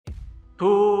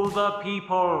To the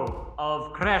people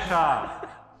of Kresha,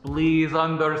 please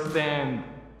understand,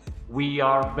 we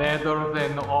are better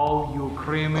than all you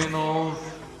criminals.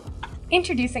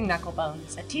 Introducing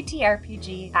Knucklebones, a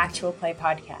TTRPG actual play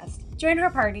podcast. Join our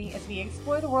party as we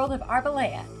explore the world of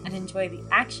Arbalea and enjoy the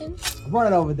action. I'm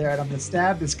running over there and I'm gonna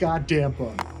stab this goddamn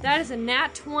bug. That is a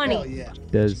nat 20. Hell yeah.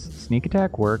 Does sneak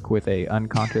attack work with a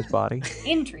unconscious body?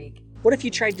 Intrigue. What if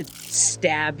you tried to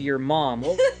stab your mom?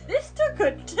 Well, This took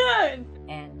a turn.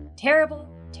 And terrible,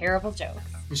 terrible jokes.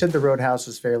 You said the roadhouse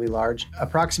was fairly large.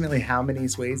 Approximately how many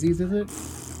Swayzes is it?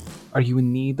 Are you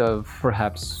in need of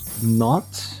perhaps not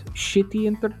shitty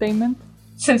entertainment?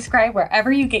 Subscribe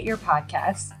wherever you get your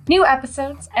podcasts. New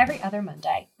episodes every other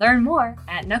Monday. Learn more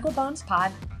at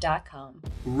knucklebonespod.com.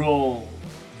 Roll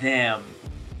them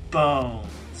bones.